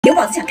刘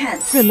宝子想看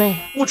四妹，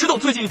我知道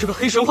最近这个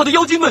黑神话的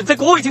妖精们在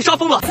国外已经杀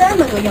疯了，这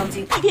么多妖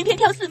精，你偏偏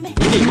挑四妹，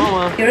有礼貌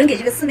啊！有人给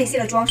这个四妹卸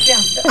了妆是这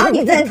样子的啊，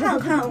你再看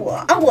看我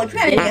啊，我居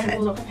然厉害！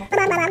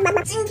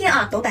今天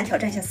啊，斗胆挑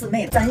战一下四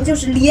妹，咱就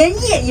是连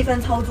夜一番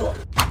操作。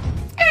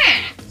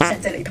山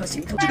寨了一套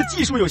行头，这个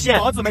技术有限，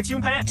宝子们钦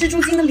佩。蜘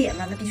蛛精的脸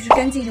嘛，那必须是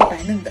干净又白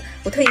嫩的。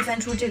我特意翻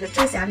出这个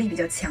遮瑕力比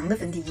较强的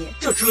粉底液，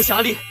这遮瑕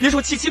力别说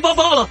七七八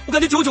八了，我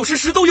感觉九九十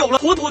十都有了，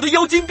妥妥的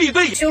妖精必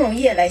备。修容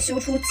液来修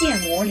出渐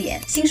膜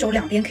脸，新手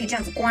两边可以这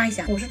样子刮一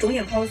下。我是肿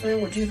眼泡，所以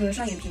我这个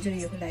上眼皮这里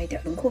也会来一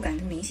点，轮廓感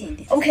更明显一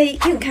点。OK，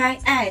 晕开，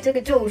哎，这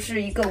个就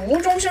是一个无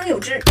中生有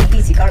之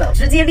立体高楼，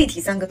直接立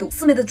体3个度。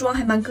四妹的妆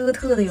还蛮哥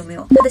特的，有没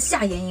有？她的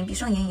下眼影比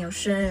上眼影要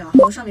深，然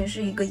后上面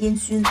是一个烟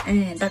熏，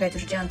哎，大概就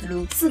是这样子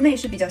喽。四妹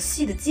是比较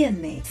细的剑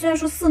眉，虽然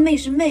说四妹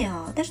是妹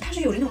啊，但是她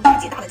是有那种大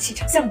姐大的气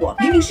场。像我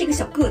明明是一个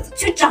小个子，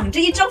却长着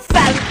一张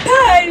反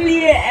派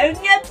脸，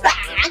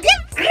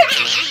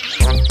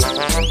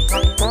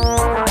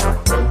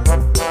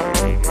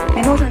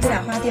眉毛上这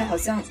俩花店好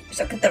像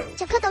小蝌蚪，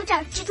小蝌蚪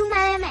长蜘蛛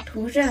妹妹，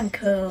涂上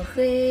口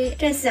灰，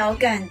这小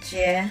感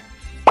觉，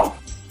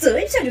啧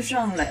一下就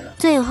上来了。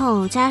最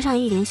后加上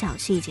一点小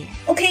细节。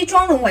OK，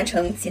 妆容完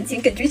成，浅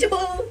浅感觉一下吧。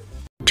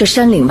这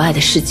山岭外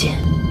的世界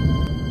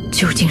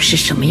究竟是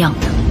什么样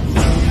的？